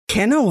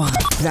Kinnawa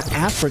the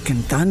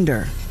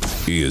AfricanThunder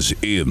is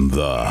in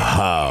the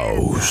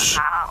house.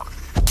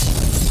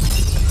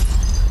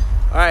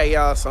 Alright,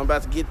 y'all, so I'm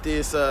about to get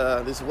this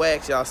this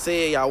wax. Y'all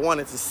said y'all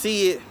wanted to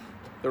see it,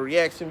 the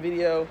reaction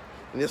video.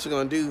 And this we're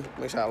gonna do,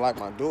 make sure I lock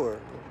my door.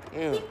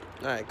 Yeah.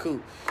 Alright,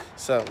 cool.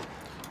 So,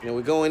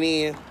 we're going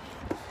in.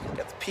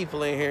 Got the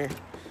people in here.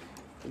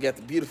 We got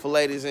the beautiful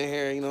ladies in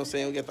here, you know what I'm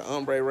saying? We got the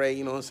Ombre Ray,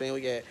 you know what I'm saying?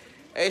 We got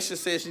Aisha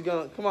said she's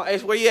gonna, come on,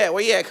 Aisha, where you at?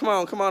 Where you at? Come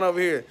on over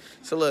here.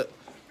 So look,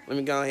 let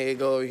me go ahead and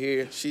go over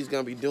here. She's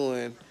gonna be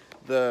doing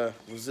the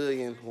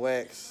Brazilian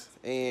wax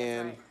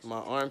and my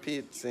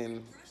armpits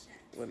and,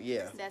 well,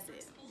 yeah. That's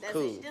it.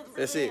 Cool.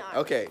 That's it.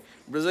 Okay.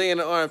 Brazilian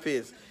and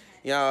armpits.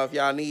 Y'all, if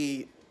y'all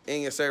need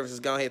any services,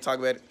 go ahead and talk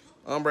about it.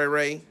 Ombre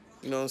Ray,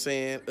 you know what I'm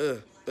saying?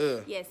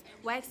 Yes,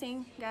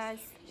 waxing, guys,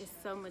 is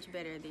so much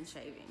better than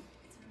shaving.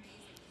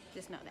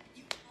 Just know that.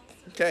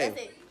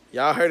 Okay.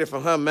 Y'all heard it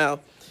from her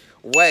mouth.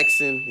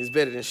 Waxing is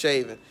better than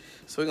shaving.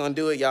 So we're gonna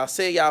do it. Y'all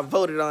said y'all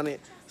voted on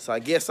it. So I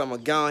guess I'm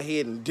gonna go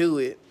ahead and do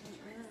it.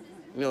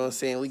 You know what I'm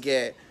saying? We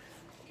got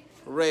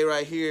Ray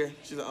right here.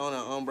 She's the owner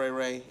of Ombre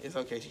Ray. It's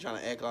okay, she's trying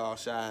to act all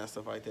shy and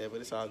stuff like that,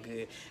 but it's all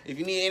good. If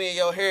you need any of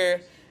your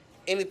hair,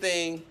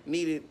 anything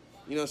needed,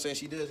 you know what I'm saying?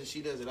 She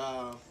does it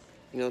all.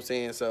 You know what I'm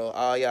saying? So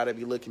all y'all that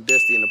be looking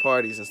dusty in the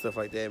parties and stuff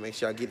like that, make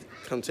sure y'all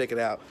come check it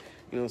out.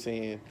 You know what I'm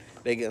saying?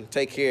 They gonna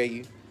take care of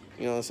you.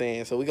 You know what I'm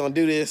saying? So we gonna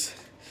do this.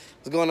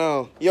 What's going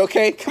on? You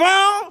okay? Come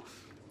on!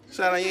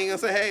 Shout out, you ain't gonna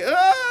say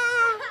hey.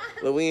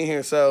 But we in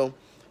here, so you know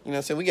what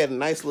I'm saying? We got a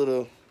nice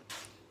little.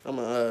 I'm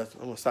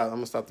gonna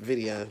stop the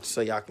video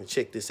so y'all can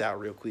check this out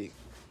real quick.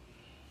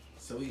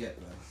 So we got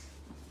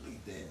look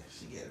at that.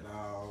 She got it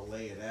all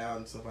laid out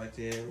and stuff like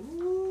that.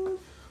 Ooh,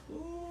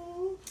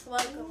 ooh.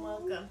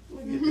 Welcome.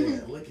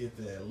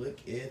 Look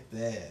at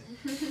that.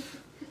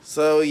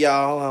 So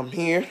y'all, I'm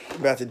here,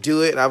 about to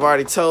do it. I've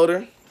already told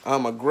her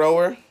I'm a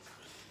grower.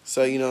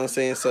 So you know what I'm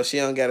saying? So she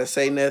don't gotta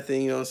say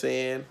nothing, you know what I'm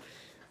saying?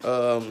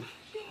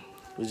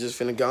 We're just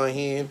finna go in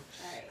here. Right.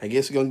 I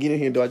guess we're gonna get in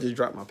here. Do I just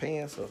drop my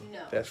pants? Or no.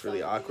 That's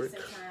really awkward.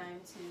 Some time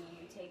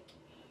to take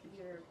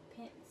your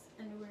pants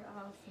underwear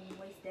off and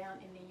waist down,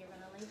 and then you're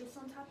gonna lay this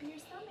on top of your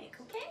stomach,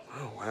 okay?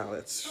 Oh wow,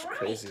 that's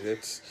crazy.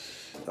 That's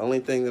the only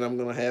thing that I'm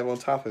gonna have on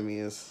top of me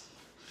is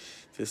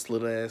this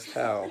little ass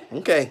towel.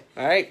 Okay,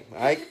 all right,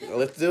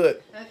 let's do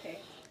it. Okay.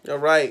 All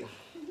right.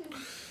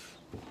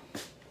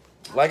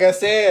 Like I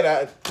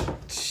said,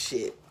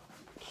 shit.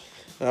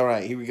 All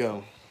right, here we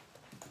go.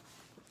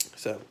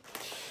 So,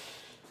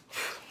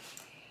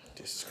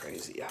 this is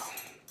crazy, y'all.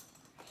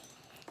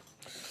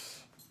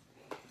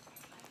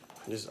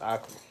 This is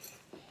awkward.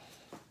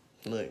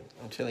 Look,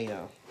 I'm telling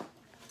y'all.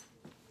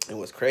 And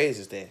what's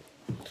crazy is that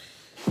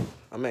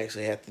I'm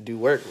actually have to do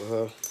work with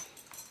her.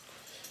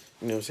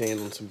 You know what I'm saying,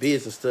 on some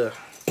business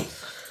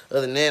stuff.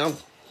 Other than that, I'm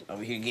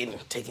over here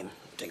taking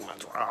my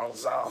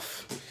drawers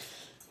off.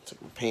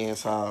 Took my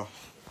pants off.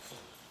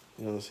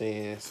 You know what I'm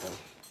saying? So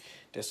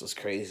that's what's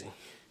crazy.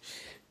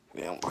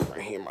 Now I'm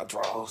right here in my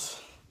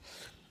drawers.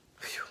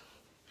 Whew.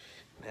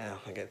 Now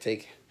I gotta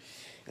take it.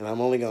 And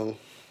I'm only gonna,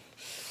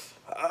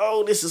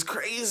 oh, this is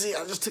crazy.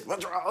 I just took my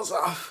drawers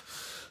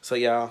off. So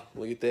y'all,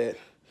 look at that.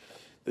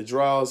 The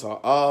drawers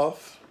are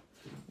off.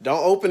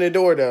 Don't open the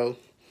door though.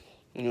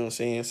 You know what I'm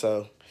saying?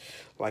 So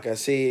like I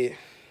said,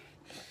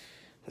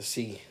 let's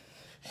see.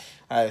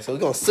 All right, so we're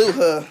gonna sue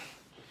her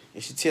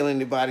if she tell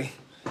anybody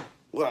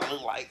what I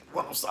look like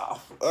when I'm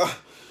soft.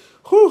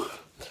 Whew.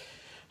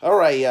 All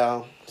right,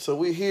 y'all. So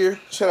we're here.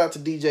 Shout out to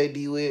DJ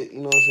D-Wit. You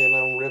know what I'm saying?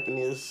 I'm repping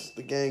this,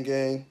 the gang.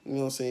 You know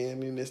what I'm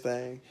saying? In this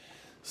thing.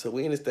 So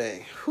we in this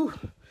thing. Whew.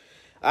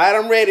 All right,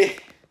 I'm ready.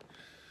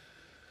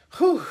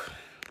 Whew.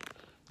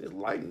 This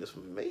lighting is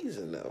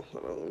amazing though.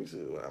 Hold on, let me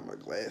see without my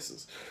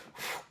glasses.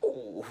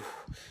 Ooh.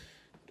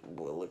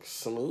 Boy, it looks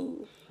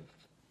smooth.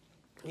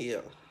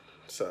 Yeah.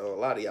 So a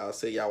lot of y'all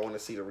say y'all want to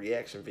see the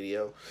reaction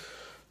video.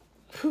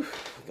 Whew,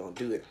 we're gonna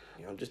do it.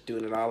 You know, I'm just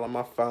doing it all on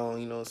my phone,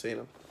 you know what I'm saying?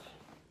 I'm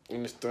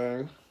in this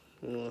thing,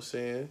 you know what I'm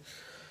saying?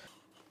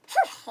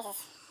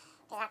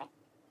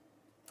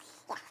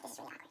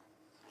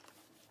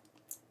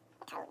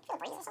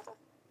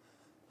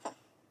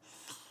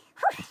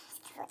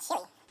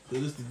 So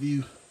this is the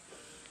view.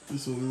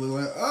 This is what we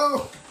look like.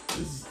 Oh, this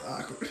is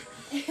awkward.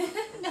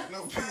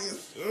 No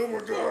pants. Oh my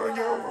God,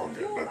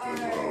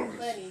 y'all.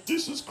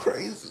 This is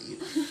crazy.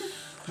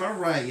 All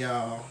right,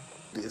 y'all.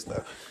 This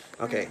stuff.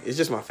 Okay, it's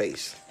just my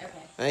face. Okay.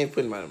 I ain't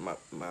putting my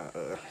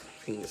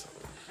penis on.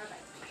 Okay.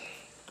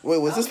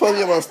 Wait, was this supposed to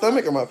be on my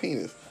stomach or my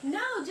penis?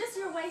 No, just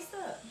your waist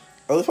up.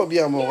 Oh, this supposed to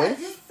be on my waist?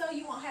 Just so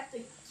you won't have to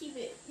keep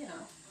it,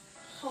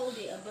 hold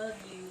it above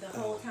you the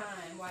whole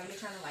time while you're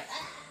trying to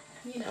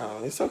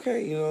Oh, it's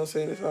okay. You know what I'm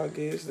saying? It's all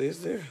good. It's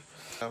there.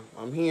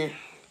 I'm here.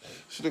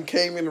 She done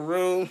came in the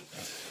room.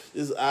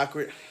 This is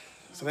awkward.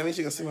 So that means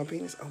you gonna see my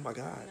penis? Oh my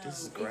God, no,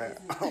 this is great.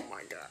 Oh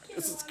my God,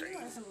 this is crazy.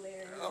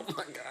 Oh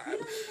my God.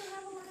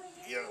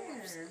 Yo.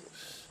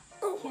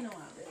 Oh my God.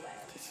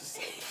 This is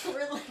so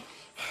relax.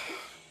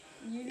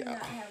 You do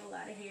not have a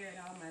lot of hair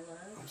at all, my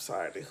love. I'm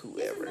sorry to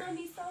whoever. This is gonna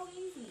be so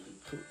easy.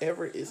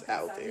 Whoever is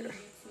out there.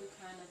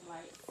 kind of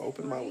like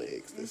Open my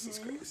legs. This is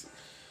crazy. It's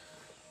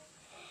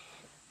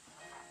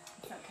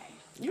okay.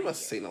 You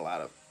must have seen a lot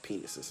of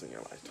penises in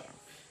your lifetime.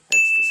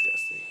 That's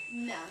disgusting.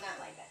 No, not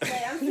like that.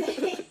 But I'm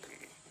saying,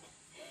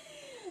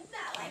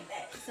 not like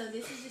that. So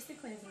this is just a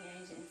cleansing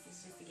agent. This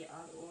is just to get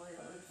all the oils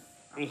off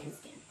the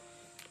skin.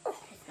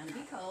 It's gonna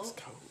be cold. It's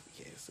cold.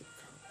 Yeah, it's super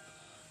cold.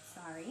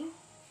 Sorry.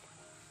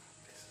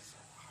 This is so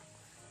hot.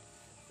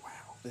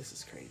 Wow, this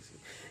is crazy.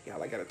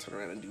 Y'all, I gotta turn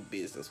around and do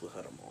business with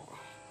her tomorrow.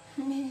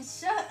 Man,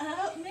 shut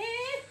up, man.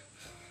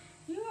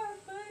 You are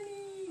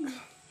funny.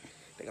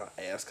 They gonna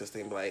ask us,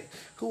 they be like,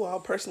 who all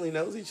personally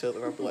knows each other?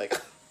 And I'll be like,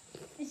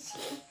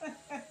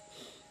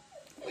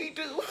 we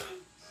do.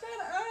 Shut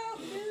up,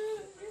 dude.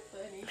 You're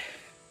funny.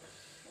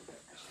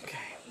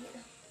 Okay.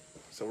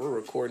 So we're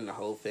recording the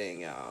whole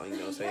thing, y'all. You know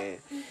what I'm saying?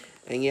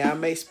 And yeah, I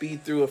may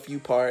speed through a few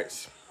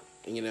parts.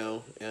 You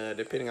know,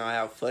 depending on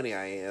how funny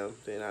I am,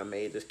 then I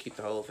may just keep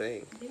the whole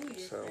thing. Dude, you're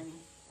So, funny.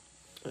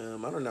 I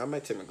don't know. I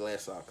might take my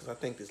glass off because I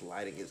think this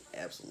lighting is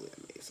absolutely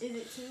amazing. Is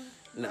it too?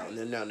 No.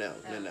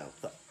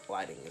 The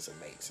lighting is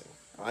amazing.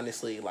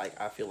 Honestly, like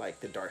I feel like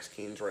the dark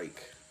skinned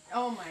Drake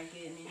Oh my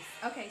goodness.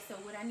 Okay, so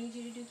what I need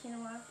you to do,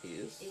 Kinnawa,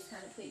 is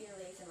kind of put your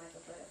legs in like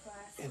a butterfly.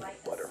 In a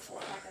butterfly.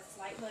 Like a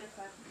slight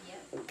butterfly.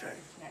 Yep. Okay.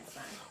 That's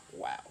fine.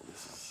 Wow.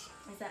 Is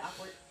that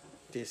awkward?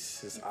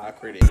 This is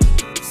awkward.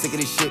 Sick of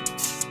this shit.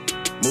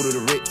 Move to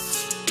the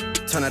Ritz.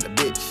 Turn out the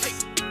bitch.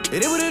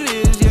 It is what it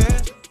is, yeah.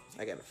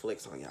 I gotta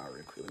flex on y'all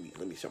real quick.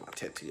 Let me show my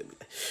tattoo. Let me,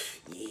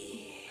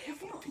 yeah,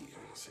 for the people. You know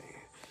what I'm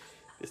saying?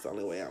 It's the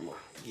only way I'm gonna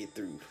get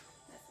through.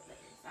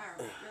 All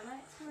right,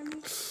 relax for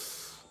me.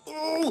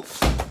 Oh,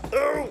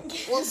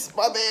 what's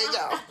my bad,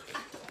 y'all?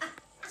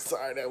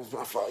 Sorry, that was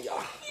my fault,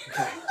 y'all.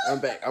 Okay, I'm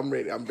back. I'm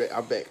ready. I'm back.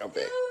 I'm back. You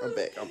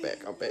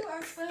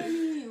are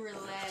funny.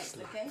 Relax,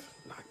 okay?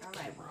 Knock the All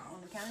right, camera off.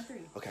 on the count of 3.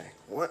 Okay.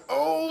 1.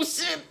 Oh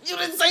shit! You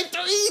didn't say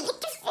 3. What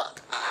the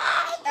fuck?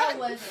 That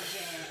wasn't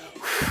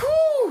bad.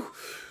 Whew.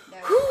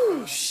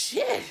 Whew.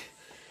 Shit.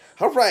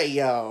 All right,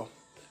 y'all.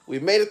 We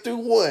made it through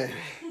 1.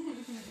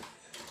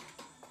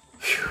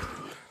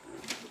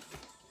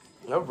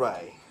 All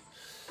right.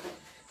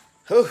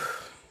 Whew.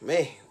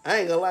 Man, I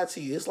ain't gonna lie to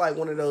you. It's like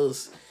one of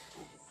those.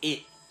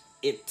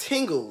 It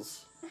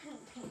tingles.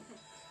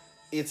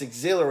 It's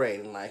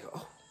exhilarating. Like,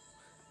 oh,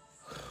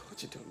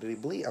 what you doing? Did he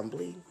bleed? I'm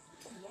bleeding.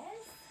 Yes.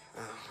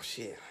 Oh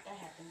shit. That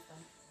happens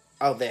though.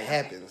 Oh, that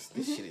happens.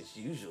 This shit is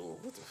usual.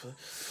 What the fuck?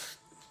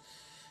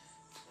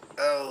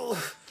 Oh.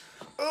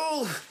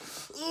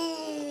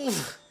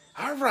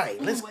 All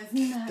right. Let's.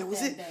 That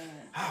was it. bad.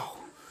 Oh.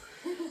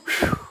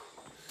 Whew.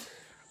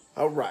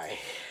 All right.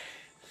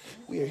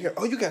 We are here.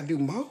 Oh, you gotta do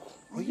more.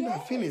 Oh, you're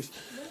not finished.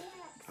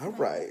 All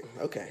right.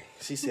 Okay.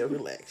 She said,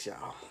 relax,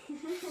 y'all.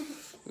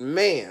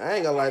 Man, I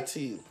ain't gonna lie to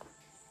you.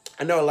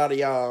 I know a lot of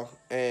y'all,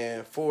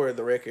 and for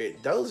the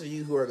record, those of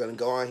you who are gonna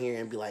go on here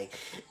and be like,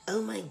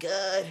 oh my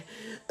God,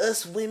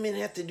 us women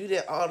have to do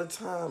that all the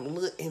time.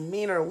 Look, and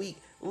men are weak.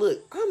 Look,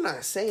 I'm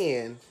not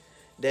saying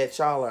that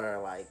y'all are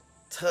like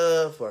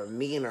tough or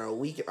men are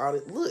weak and all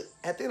that. Look,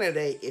 at the end of the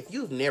day, if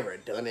you've never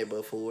done it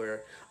before,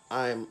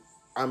 I'm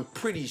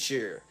pretty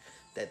sure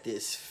that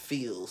this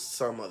feels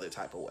some other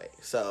type of way.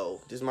 So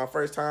this is my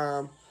first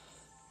time.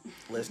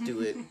 Let's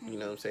do it. You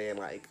know what I'm saying?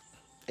 Like,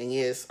 and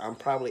yes, I'm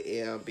probably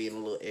being a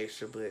little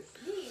extra, but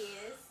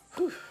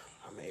whew,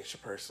 I'm an extra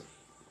person.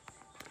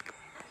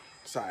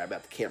 Sorry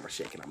about the camera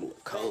shaking. I'm a little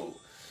cold.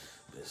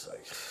 But it's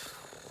like,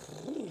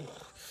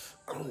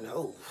 oh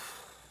no.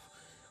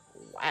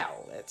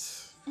 Wow,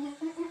 that's.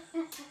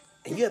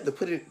 And you have to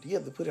put it. You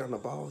have to put it on the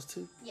balls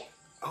too. Yeah.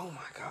 Oh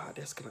my God,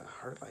 that's gonna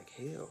hurt like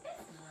hell. Not.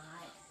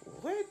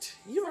 What?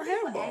 You don't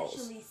have balls.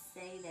 Some guys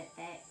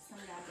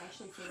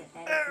actually say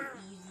that is the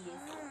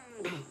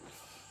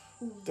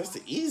easiest. That's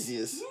the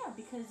easiest. Yeah,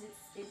 because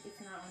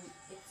it's not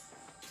it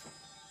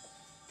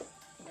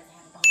doesn't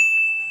have a bone,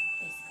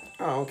 basically.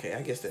 Oh, okay.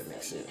 I guess that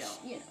makes So sense.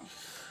 you know.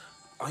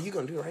 Are you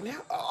gonna do it right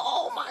now?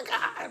 Oh my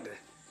God.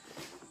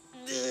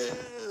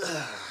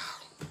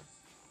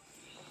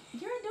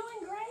 You're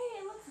doing great.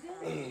 It looks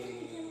good.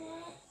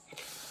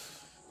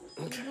 Okay.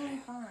 You're doing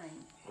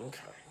fine.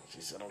 Okay.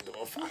 She said I'm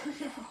doing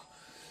fine.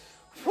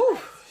 Whew.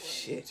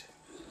 Shit.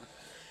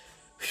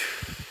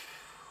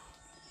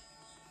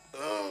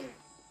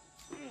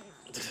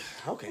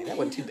 Okay, that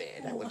wasn't too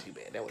bad. That wasn't too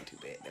bad.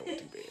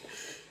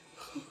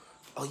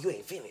 Oh, you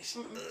ain't finished.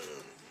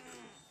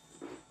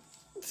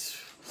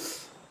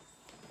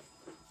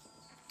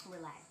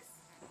 Relax.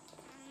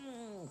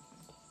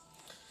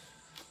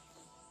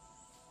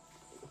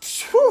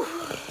 Whew.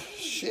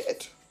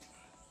 Shit.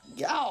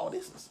 Y'all,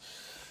 this is.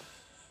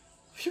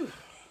 Phew.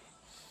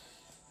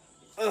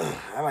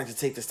 I like to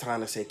take this time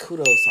to say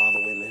kudos to all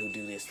the women who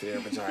do this to their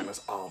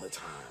vaginas all the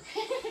time.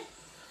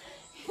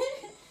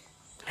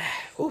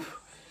 Whew.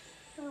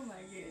 Oh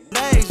my goodness.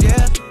 Days,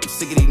 yeah. I'm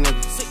sick of these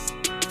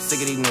niggas.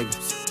 Sick of these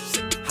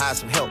niggas. Hire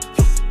some help.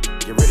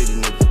 Get rid of these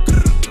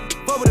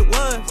niggas. What would it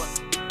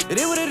was? It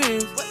is what it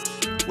is.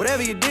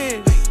 Whatever you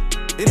did,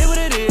 it is what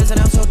it is. And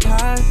I'm so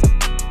tired.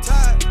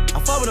 I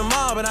fuck with them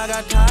all, but I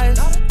got ties.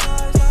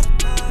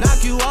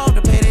 Knock you off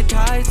to pay their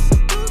ties.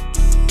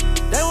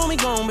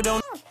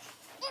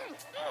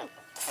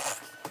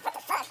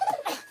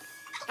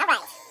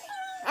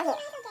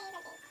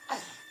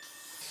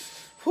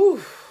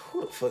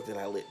 fuck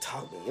did I let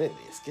talk me into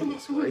this?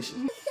 Goodness gracious.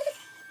 Man,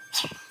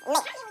 I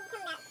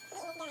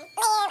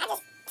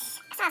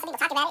saw some people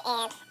talking about it,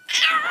 and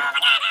oh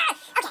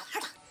my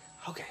god!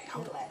 Okay,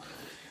 hold on.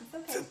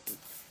 It's okay.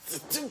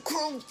 Too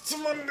close to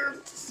my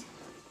nerves.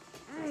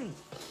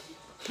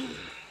 It's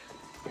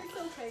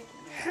okay.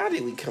 How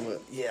did we come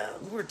up? Yeah,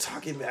 we were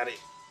talking about it,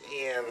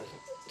 and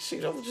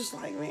shoot, I was just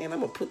like, man,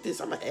 I'm gonna put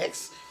this on my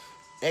ex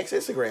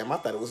Instagram. I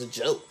thought it was a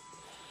joke.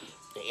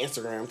 The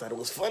Instagram thought it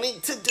was funny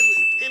to do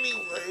it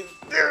anyway.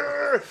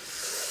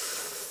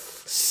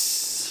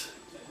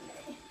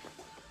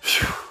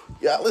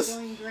 Y'all,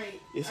 listen. Doing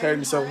great. It's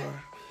hurting so hard.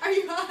 Are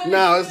you hot?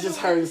 No, it's just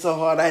hurting so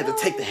hard. I had to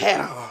take the hat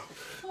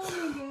off. Oh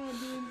my god,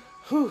 dude.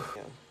 Whew.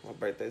 Yeah, my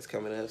birthday's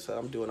coming up, so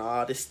I'm doing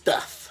all this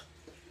stuff.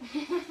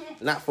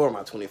 Not for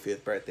my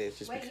 25th birthday. It's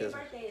just Wait, because.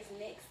 your birthday is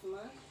next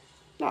month?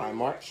 No, in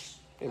March.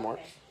 In March.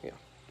 Okay. Yeah.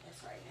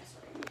 That's right.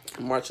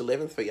 March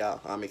 11th for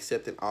y'all. I'm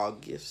accepting all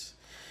gifts,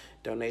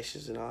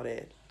 donations, and all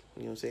that.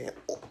 You know what I'm saying?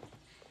 Oh.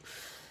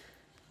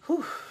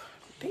 Whew.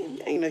 Damn,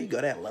 you ain't know you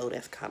go that low.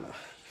 That's kind of.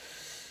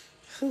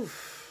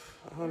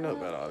 I don't know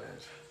about all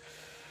that.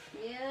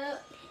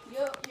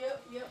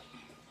 Yep.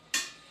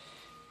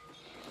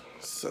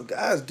 So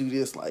guys do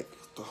this like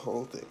the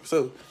whole thing.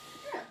 So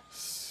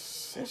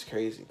that's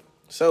crazy.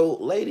 So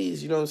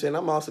ladies, you know what I'm saying?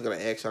 I'm also gonna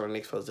ask y'all the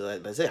next post.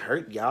 Like, does it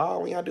hurt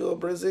y'all when y'all do a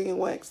Brazilian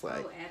wax?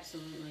 Like, Oh,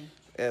 absolutely.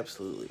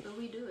 absolutely. But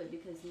we do it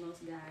because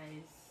most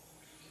guys,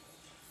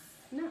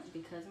 not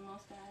because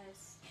most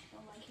guys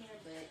don't like hair,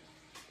 but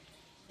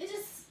it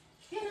just,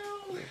 you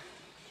know,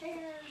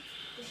 hair,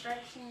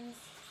 distractions,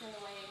 in the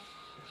way.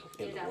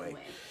 Get it out the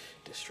way.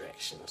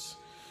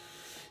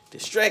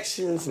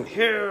 Distractions and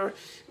hair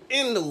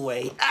in the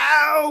way.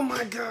 Oh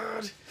my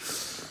God,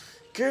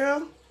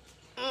 girl.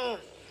 I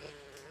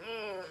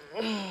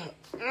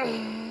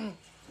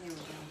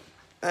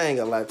ain't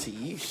gonna lie to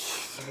you.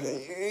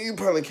 You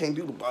probably can't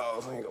do the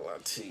balls. I ain't gonna lie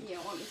to you. You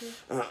don't want me to? You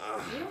don't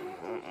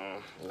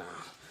want to? Nah.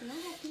 No,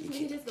 you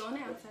can just go on the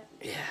outside.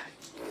 Yeah,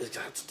 you just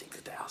got to stick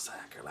to the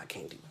outside, girl. I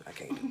can't do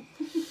it.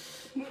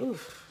 Whew.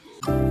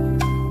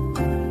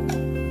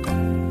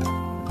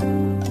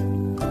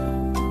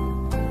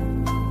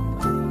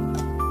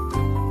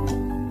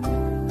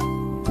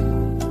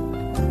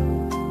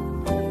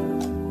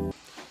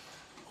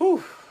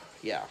 Whew.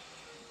 Yeah.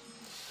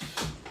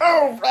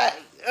 All right.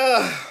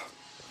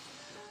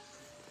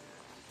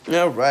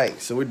 All right.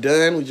 So we're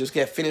done. We just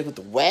got finished with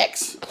the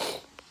wax.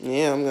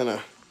 Yeah, I'm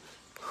gonna.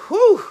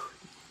 Whew.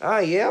 Ah,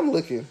 yeah. I'm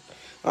looking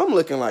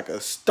like a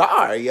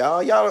star,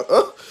 y'all. Y'all.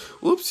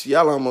 Whoops.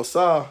 Y'all almost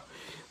saw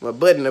my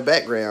butt in the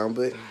background,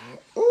 but.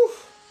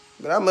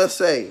 But I must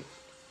say.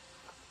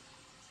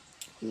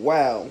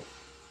 Wow.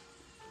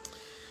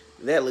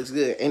 That looks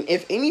good. And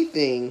if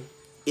anything,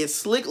 its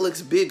slick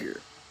looks bigger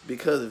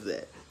because of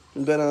that.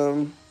 But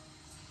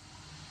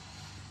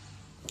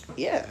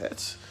yeah,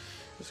 that's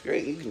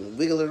great. You can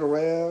wiggle it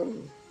around. You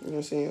know what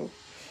I'm saying?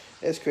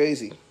 That's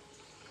crazy.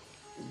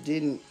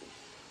 It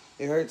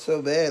hurt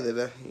so bad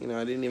that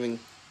I didn't even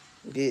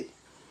get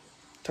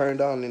turned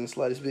on in the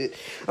slightest bit.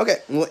 Okay,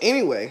 well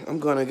anyway, I'm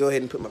gonna go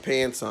ahead and put my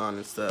pants on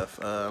and stuff.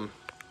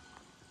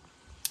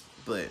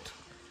 But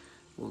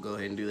we'll go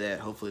ahead and do that.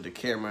 Hopefully the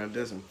camera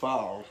doesn't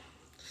fall.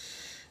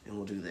 And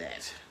we'll do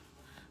that.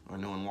 Or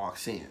no one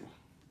walks in.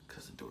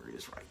 Because the door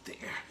is right there.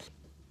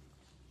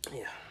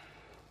 Yeah.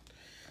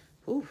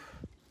 Whew.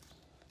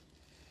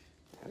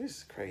 Now, this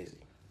is crazy.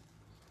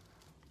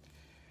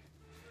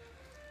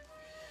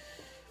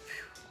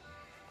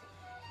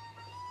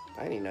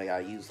 I didn't even know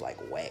y'all use like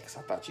wax.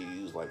 I thought you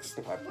used like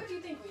What do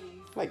you think we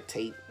use? like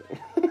tape.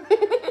 Bruh.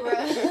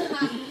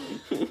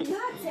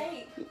 Not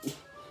tape.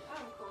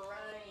 I'm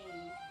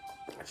crying.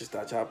 I just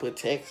thought y'all put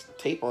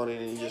tape on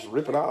it and just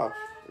rip it off.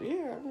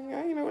 Yeah, I mean,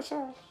 I ain't know what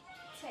y'all.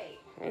 Tape.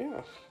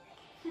 Yeah.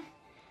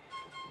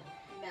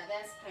 Now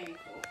that's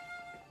painful.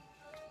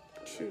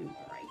 Shoot.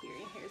 Right here.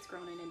 Your hair's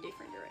grown in a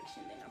different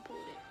direction than I pulled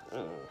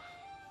it.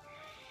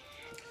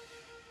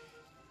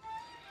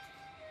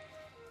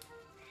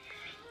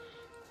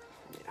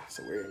 Yeah,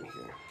 so we're in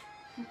here.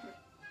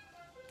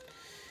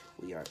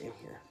 We are in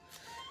here.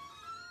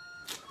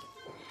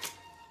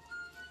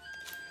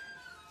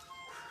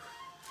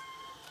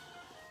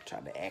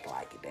 Tried to act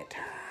like it that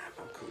time.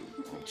 I'm cool.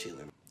 I'm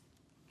chilling.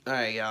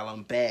 Alright, y'all,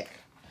 I'm back.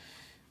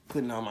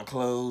 Putting on my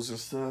clothes and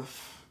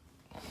stuff.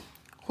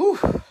 Whew.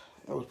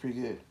 That was pretty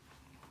good.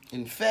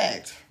 In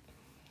fact,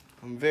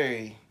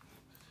 it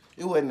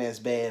wasn't as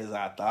bad as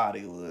I thought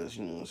it was,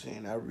 you know what I'm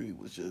saying? I really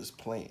was just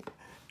playing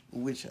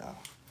with y'all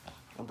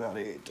about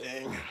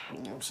everything. You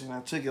know what I'm saying?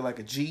 I took it like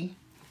a G.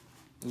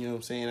 You know what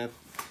I'm saying? I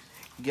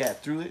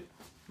got through it.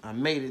 I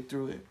made it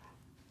through it.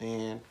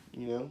 And,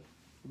 you know,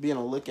 be on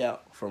the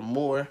lookout for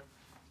more.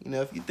 You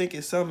know, if you think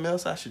it's something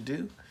else I should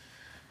do,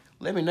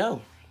 let me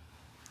know.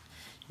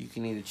 You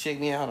can either check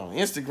me out on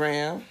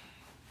Instagram,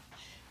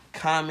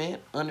 comment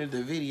under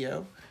the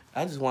video.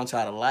 I just want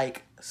y'all to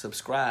like,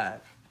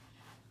 subscribe,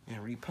 and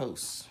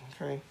repost,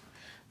 okay?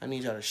 I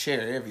need y'all to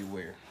share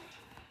everywhere.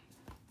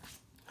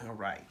 All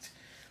right,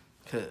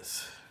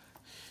 because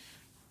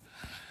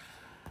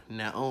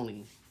not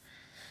only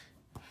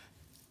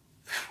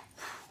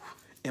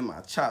am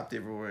I chopped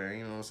everywhere,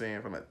 you know what I'm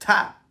saying, from the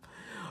top,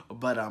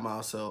 but I'm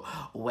also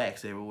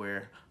waxed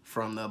everywhere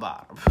from the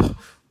bottom.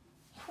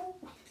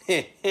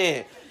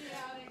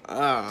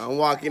 I'm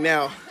walking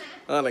out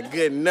on a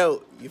good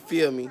note, you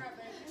feel me?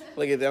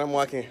 Look at that, I'm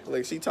walking,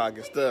 look, she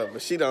talking stuff,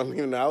 but she don't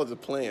even know, I was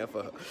just playing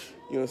for her.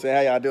 You know what I'm saying,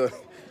 how y'all doing?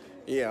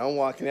 Yeah, I'm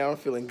walking out, I'm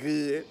feeling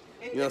good.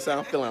 You know what I'm saying,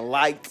 I'm feeling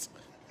light.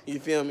 You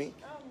feel me?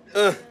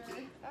 You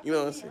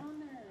know what I'm saying?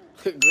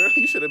 Girl,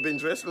 you should have been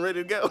dressed and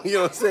ready to go. You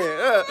know what I'm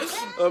saying?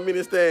 I mean,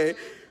 this thing.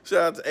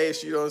 Shout out to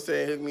Ace, you know what I'm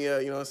saying? Hook me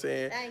up, you know what I'm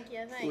saying? Thank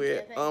you.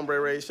 With Ombre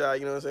Ray shot,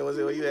 you know what I'm saying? What's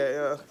it, where you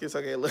at? It's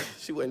okay, look,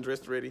 she wasn't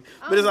dressed ready.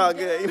 But it's all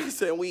good, you know what I'm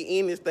saying? We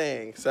in this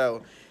thing.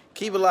 So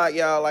keep it locked,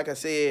 y'all. Like I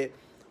said,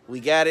 we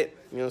got it.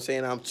 You know what I'm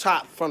saying? I'm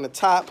chopped from the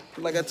top,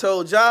 like I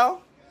told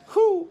y'all.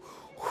 Whoo,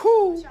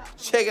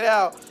 check it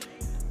out.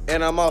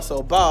 And I'm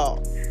also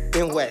bald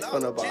and waxed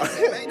from the bottom.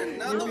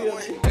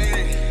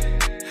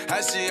 How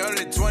she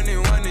only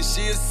 21 and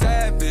she a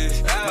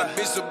savage. My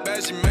bitch so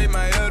bad she made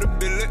my elder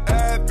be look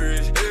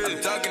average.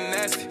 I'm talking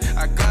nasty,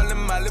 I call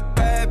him my little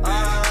bad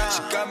bitch.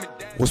 She got me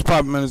down. What's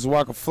poppin', man? It's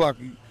Waka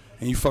Flocky,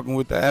 and you fucking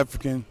with the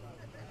African.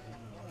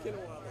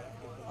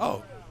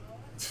 Oh.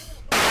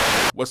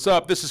 What's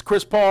up? This is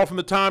Chris Paul from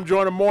the Tom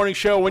Joyner Morning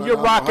Show, and you're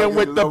rocking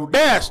with the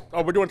best.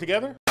 Oh, we're doing it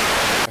together?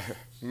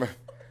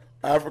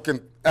 African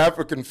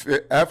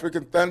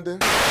Thunder.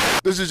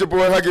 This is your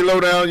boy Huggy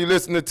Lowdown. You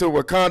listening to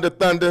Wakanda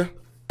Thunder.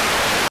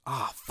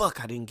 Ah,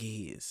 fuck, I didn't get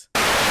his.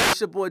 It's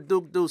your boy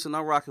Duke Deuce, and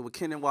I'm rocking with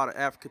Kinnawa the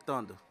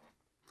AfricanThunder.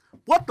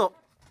 What the?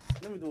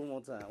 Let me do it one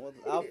more time.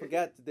 I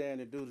forgot to damn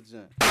to do the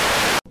jump.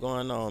 What's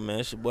going on,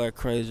 man? It's your boy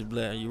Crazy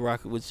Black. You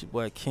rocking with your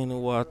boy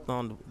Kinnawa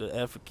Thunder, the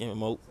African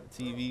remote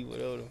TV,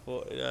 whatever the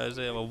fuck. You know what I'm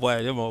saying? My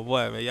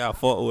boy, man. Y'all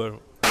fought with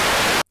him.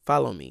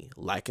 Follow me,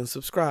 like and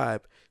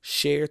subscribe,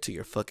 share to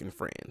your fucking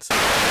friends.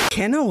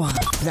 Kinnawa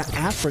the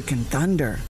AfricanThunder.